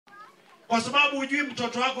Kwa sababu hujui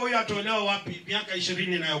mtoto wako huyu atolewa wapi miaka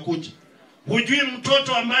 20 inayokuja. Hujui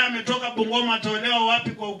mtoto ambaye ametoka Bungoma atolewa wapi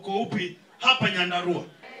kwa uko upi hapa Nyandarua.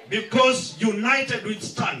 Because united we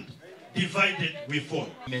stand, divided we fall.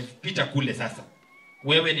 Umepita kule sasa.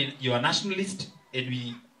 Wewe ni you are nationalist and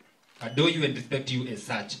we adore you and respect you as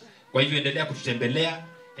such. Kwa hivyo endelea kututembelea,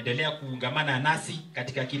 endelea kuungamana nasi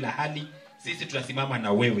katika kila hali. Sisi tunasimama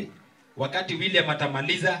na wewe. Wakati William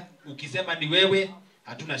atamaliza, ukisema ni wewe,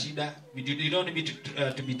 hatuna shida. We don't need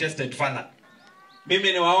to be tested further.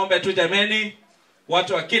 Mimi niwaombe tu jameni,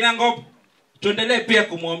 watu wa Kinangop, tuendelee pia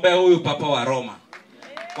kumuombea huyu Papa wa Roma.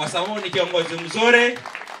 Kwa sababu ni kiongozi mzuri,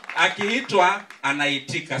 akiitwa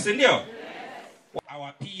anaitika, si ndio?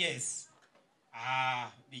 Our PS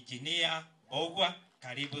Virginia Ogwa,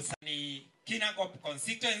 karibu sana. Kinangop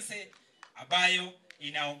constituency ambayo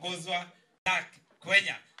inaongozwa na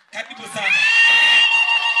Kenya. Karibu sana.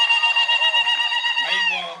 Kwa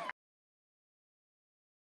hivyo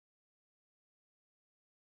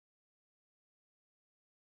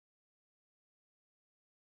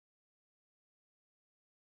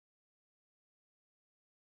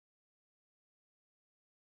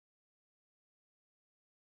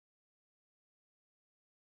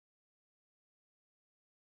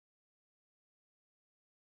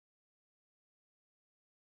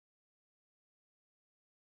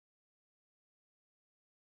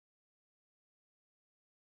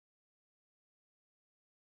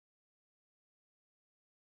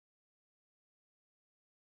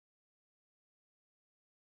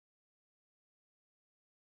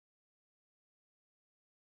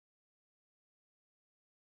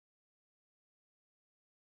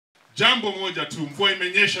Jambo moja tu, mvua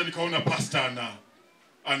imenyesha nikaona pastor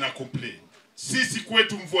ana complain. Sisi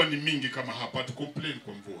kwetu mvua ni mingi kama hapa, tu complain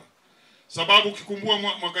kwa mvua. Sababu ukikumbua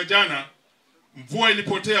mwaka jana mvua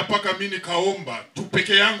ilipotea paka mimi nikaomba tu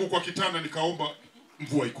peke yangu kwa kitanda, nikaomba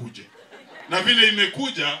mvua ikuje. Na vile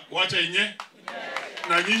imekuja, wacha yenye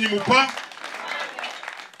na nyinyi mupa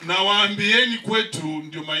na waambieni kwetu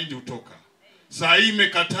ndio mahindi utoka. Saa hii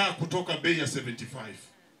imekataa kutoka bei ya 75.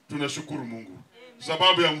 Tunashukuru Mungu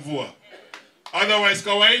sababu ya mvua. Otherwise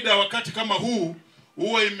kawaida wakati kama huu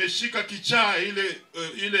huwa imeshika kichaa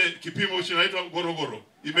ile kipimo kinaitwa gorogoro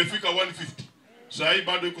imefika 150. Saa hii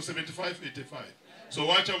bado iko 75 85. So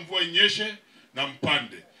wacha mvua inyeshe na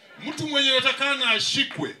mpande. Mtu mwenye atakana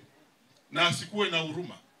ashikwe na asikuwe na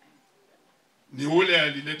huruma ni ule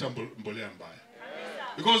alileta mbolea mbaya.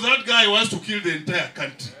 Because that guy wants to kill the entire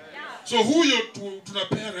country. So huyo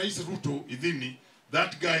tunapea Rais Ruto idhini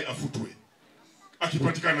that guy afutwe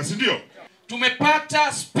akipatikana, si ndio?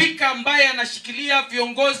 Tumepata speaker ambaye anashikilia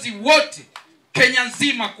viongozi wote Kenya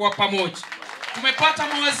nzima kwa pamoja. Tumepata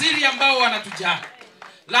mawaziri ambao wanatujali.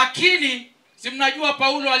 Lakini si mnajua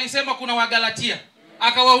Paulo alisema kuna Wagalatia.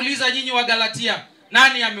 Akawauliza nyinyi Wagalatia,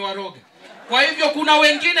 nani amewaroga? Kwa hivyo kuna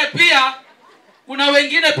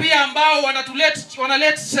wengine pia ambao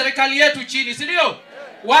wanaleta serikali yetu chini, si ndio?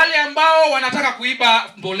 Wale ambao wanataka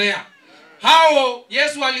kuiba mbolea. Hao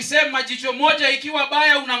Yesu alisema jicho moja ikiwa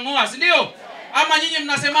baya unangoa, si ndio? Ama nyinyi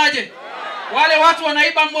mnasemaje? Wale watu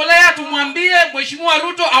wanaiba mbolea tumwambie Mheshimiwa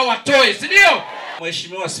Ruto awatoe, si ndio?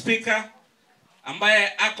 Mheshimiwa Speaker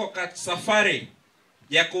ambaye ako katika safari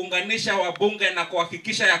ya kuunganisha wabunge na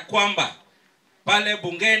kuhakikisha ya kwamba pale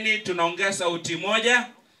bungeni tunaongea sauti moja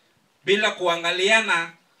bila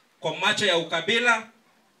kuangaliana kwa macho ya ukabila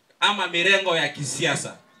ama mirengo ya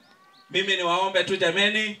kisiasa. Mimi niwaombe tu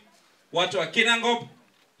jameni, watu wa Kinangop,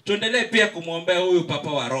 tuendelee pia kumuombea huyu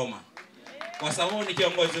Papa wa Roma. Kwa sababu ni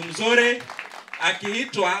kiongozi mzuri,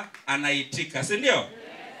 akiitwa anaitika, si ndio?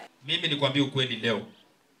 Mimi nikwambie ukweli leo.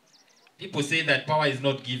 People say that power is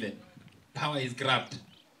not given. Power is grabbed.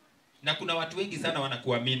 Na kuna watu wengi sana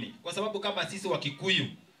wanakuamini. Kwa sababu kama sisi wa Kikuyu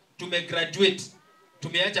tumegraduate,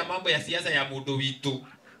 tumeacha mambo ya siasa ya mudo witu.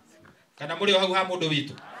 Kana muri wa mudo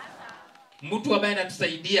witu. Mtu ambaye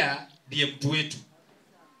anatusaidia ndiye mtu wetu.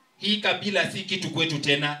 Hii kabila si kitu kwetu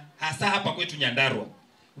tena, hasa hapa kwetu Nyandarua.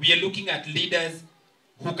 We are looking at leaders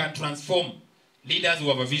who can transform, leaders who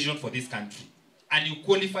have a vision for this country. And you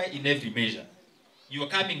qualify in every measure. Your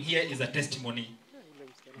coming here is a testimony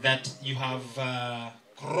that you have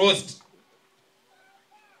crossed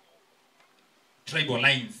tribal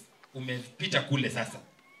lines. Umepita kule sasa.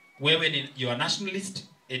 Wewe ni you are nationalist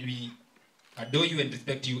and we adore you and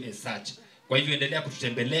respect you as such. Kwa hivyo endelea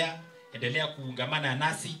kututembelea, endelea kuungamana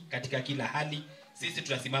nasi katika kila hali. Sisi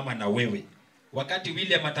tunasimama na wewe. Wakati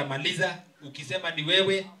William atamaliza, ukisema ni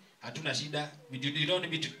wewe, hatuna shida. We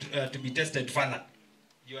don't need to be tested further.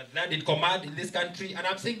 You are third in command in this country, and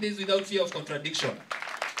I'm saying this without fear of contradiction.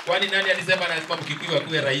 Kwani nani alisema lazima Mkikuyu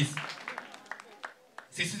akuwe rais?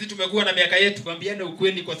 Sisi tumekuwa na miaka yetu, kwambiane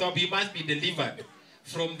ukweli, kwa sababu you must be delivered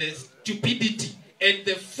from the stupidity and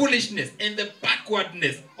the foolishness and the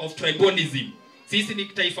backwardness of tribalism. Sisi ni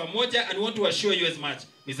taifa moja, and want to assure you as much,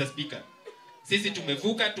 Mr. Speaker. Sisi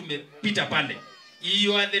tumevuka, tumepita pale.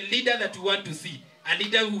 You are the leader that we want to see. A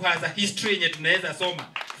leader who has a history yenye tunaweza soma.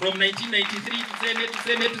 From 1993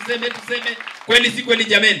 tuseme. Kweli si kweli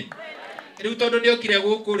jameni? Ni utondo ndio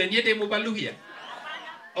kirego kule niende mubaluhia.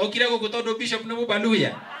 Au kirego kutondo bishop ni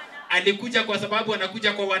mubaluhia. Alikuja kwa sababu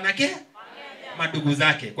anakuja kwa wanake madugu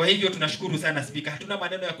zake. Kwa hivyo tunashukuru sana Speaker. Hatuna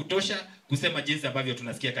maneno ya kutosha kusema jinsi ambavyo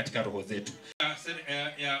tunasikia katika roho zetu.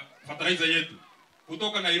 Ya fertilizer yetu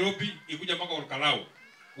kutoka Nairobi ikuja mpaka Olkalau.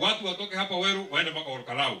 Watu watoke hapa Weru waende mpaka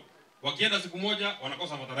Olkalau. Wakienda siku moja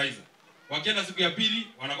wanakosa fertilizer. Wakienda siku ya pili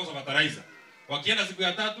wanakosa fertilizer. Wakienda siku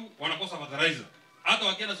ya tatu wanakosa fertilizer. Hata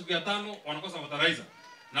wakienda siku ya tano wanakosa fertilizer.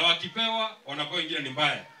 Na wakipewa wanapewa ingine ni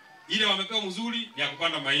mbaya. Ile wamepewa mzuri ni ya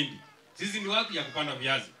kupanda mahindi. Sisi ni watu ya kupanda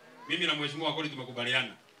viazi. Mimi na mheshimiwa Wakoli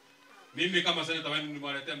tumekubaliana. Mimi kama seneta wenu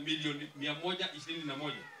nimewaletea milioni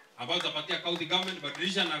 121 ambazo zapatia county government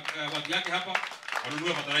badilisha na watu yake hapa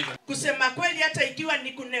wanunue fertilizer. Kusema kweli, hata ikiwa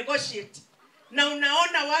ni kunegotiate na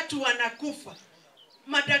unaona watu wanakufa,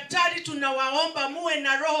 madaktari tunawaomba muwe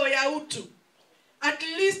na roho ya utu. At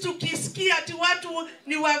least ukisikia ati watu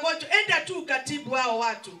ni wagonjwa, enda tu ukatibu hao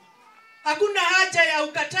watu. Hakuna haja ya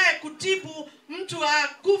ukatae kutibu mtu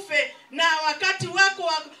akufe, na wakati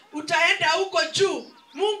wako utaenda huko juu.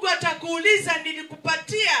 Mungu atakuuliza,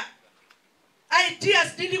 nilikupatia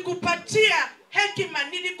ideas, nilikupatia hekima,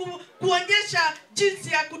 nilikuonyesha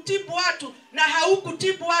jinsi ya kutibu watu na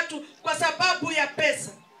haukutibu watu kwa sababu ya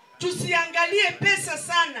pesa. Tusiangalie pesa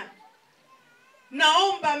sana.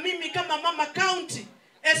 Naomba mimi kama mama county,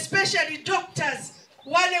 especially doctors,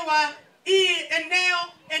 wale wa hii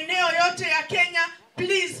eneo yote ya Kenya,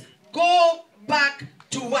 please go back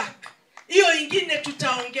to work. Hiyo ingine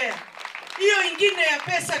tutaongea. Hiyo ingine ya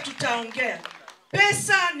pesa tutaongea.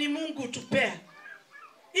 Pesa ni Mungu tupea.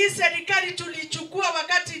 Hii serikali tulichukua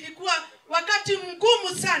wakati ilikuwa wakati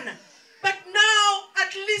mgumu sana. But now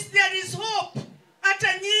at least there is hope.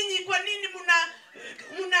 Hata nyinyi kwa nini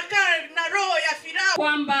mnakaa na roho ya Farao?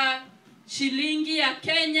 Kwamba shilingi ya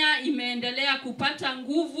Kenya imeendelea kupata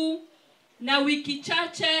nguvu, na wiki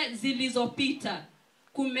chache zilizopita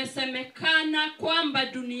kumesemekana kwamba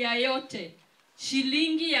dunia yote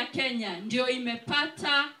shilingi ya Kenya ndio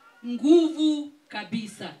imepata nguvu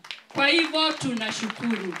kabisa. Kwa hivyo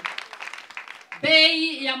tunashukuru.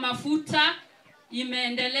 Bei ya mafuta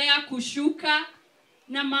imeendelea kushuka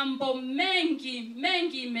na mambo mengi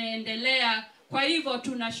imeendelea. Kwa hivyo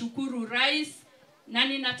tunashukuru Rais, na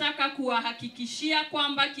ninataka kuwahakikishia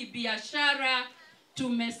kwamba kibiashara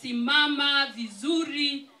tumesimama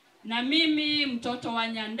vizuri, na mimi mtoto wa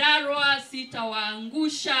Nyandarua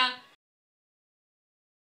sitawaangusha.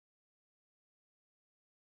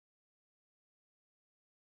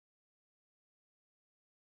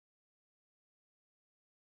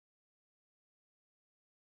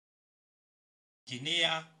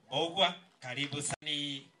 NZOIA MLIROGWA, karibu sana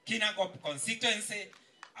KWANI constituency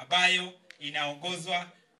ambayo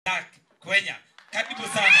inaongozwa na Kenya. Karibu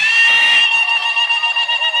sana.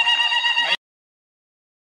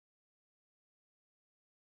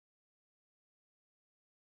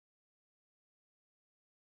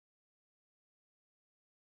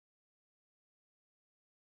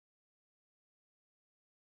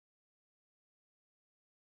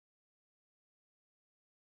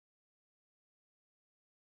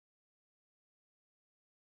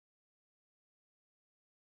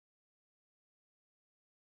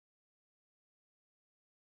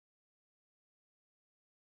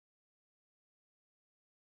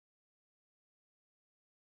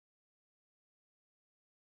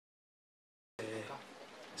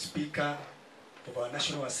 Speaker of our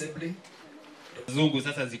National Assembly. Zungu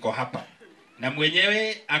sasa ziko hapa. Na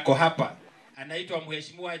mwenyewe ako hapa. Anaitwa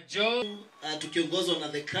Mheshimiwa Joe. Tukiongozwa na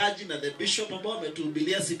the clergy na the bishop ambao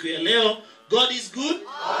wametuhubiria siku ya leo. God is good.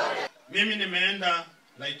 Mimi nimeenda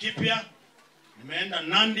Laikipia, nimeenda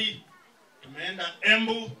Nandi, tumeenda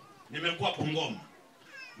Embu, nimekuwa Bungoma.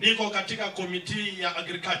 Niko katika komiti ya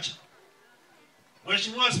agriculture.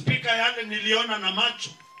 Mheshimiwa Speaker, yale niliona na macho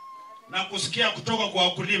na kusikia kutoka kwa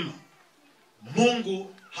wakulima,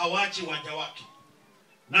 Mungu hawachi waja wake.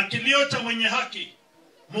 Na kilio cha mwenye haki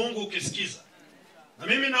Mungu ukisikiza. Na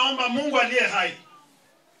mimi naomba Mungu aliye hai,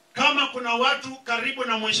 kama kuna watu karibu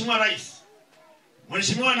na Mheshimiwa Rais,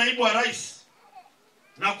 Mheshimiwa Naibu wa Rais,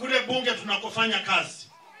 na kule bunge tunakofanya kazi,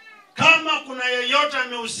 kama kuna yeyote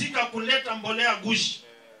amehusika kuleta mbolea gushi,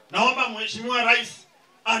 naomba Mheshimiwa Rais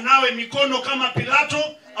anawe mikono kama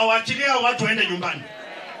Pilato, awaachilie watu waende nyumbani.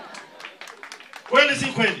 Kweli si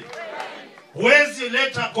kweli? Huwezi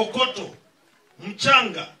leta kokoto,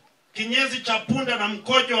 mchanga, kinyezi cha punda na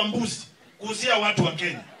mkojo wa mbuzi kuuzia watu wa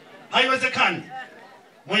Kenya. Haiwezekani.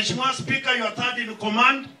 Mheshimiwa Speaker, you are third in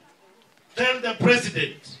command. Tell the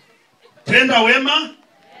president, tenda wema,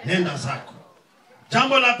 nenda zako.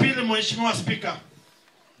 Jambo la pili, Mheshimiwa Speaker,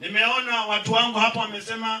 nimeona watu wangu hapo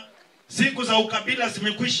wamesema siku za ukabila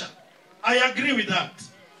zimekwisha. I agree with that.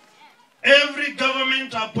 Every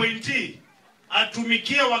government appointee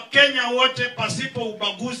atumikie Wakenya wote pasipo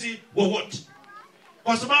ubaguzi wowote.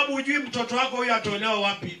 Kwa sababu hujui mtoto wako huyu atolewa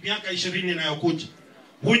wapi miaka 20 inayokuja.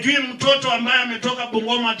 Hujui mtoto ambaye ametoka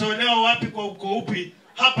Bungoma atolewa wapi kwa uko upi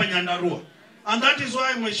hapa Nyandarua. And that is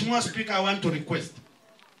why, Mheshimiwa Speaker, I want to request.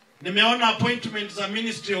 Nimeona appointment za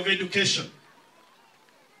Ministry of Education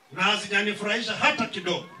na hazijanifurahisha hata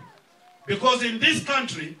kidogo. Because in this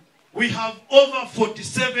country we have over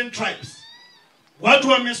 47 tribes. Watu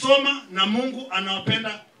wamesoma na Mungu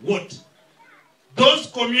anawapenda wote. Those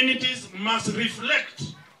communities must reflect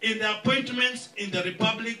in the appointments in the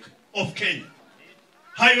Republic of Kenya.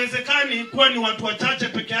 Haiwezekani kuwa ni watu wachache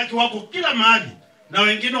peke yake wako kila mahali na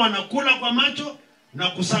wengine wanakula kwa macho na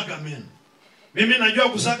kusaga meno. Mimi najua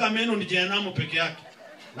kusaga meno ni jehanamu peke yake.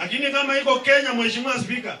 Lakini kama iko Kenya, Mheshimiwa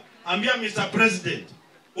Speaker, ambia Mr. President,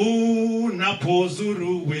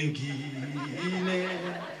 unapozuru wengine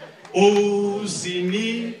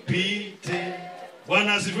usinipite.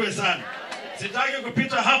 Bwana asifiwe sana. Sitaki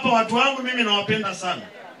kupita hapa watu wangu, mimi nawapenda sana.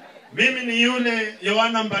 Mimi ni yule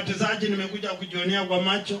Yohana Mbatizaji, nimekuja kujionea kwa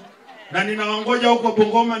macho na ninawangoja huko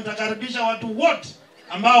Bungoma. Nitakaribisha watu wote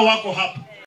ambao wako hapa.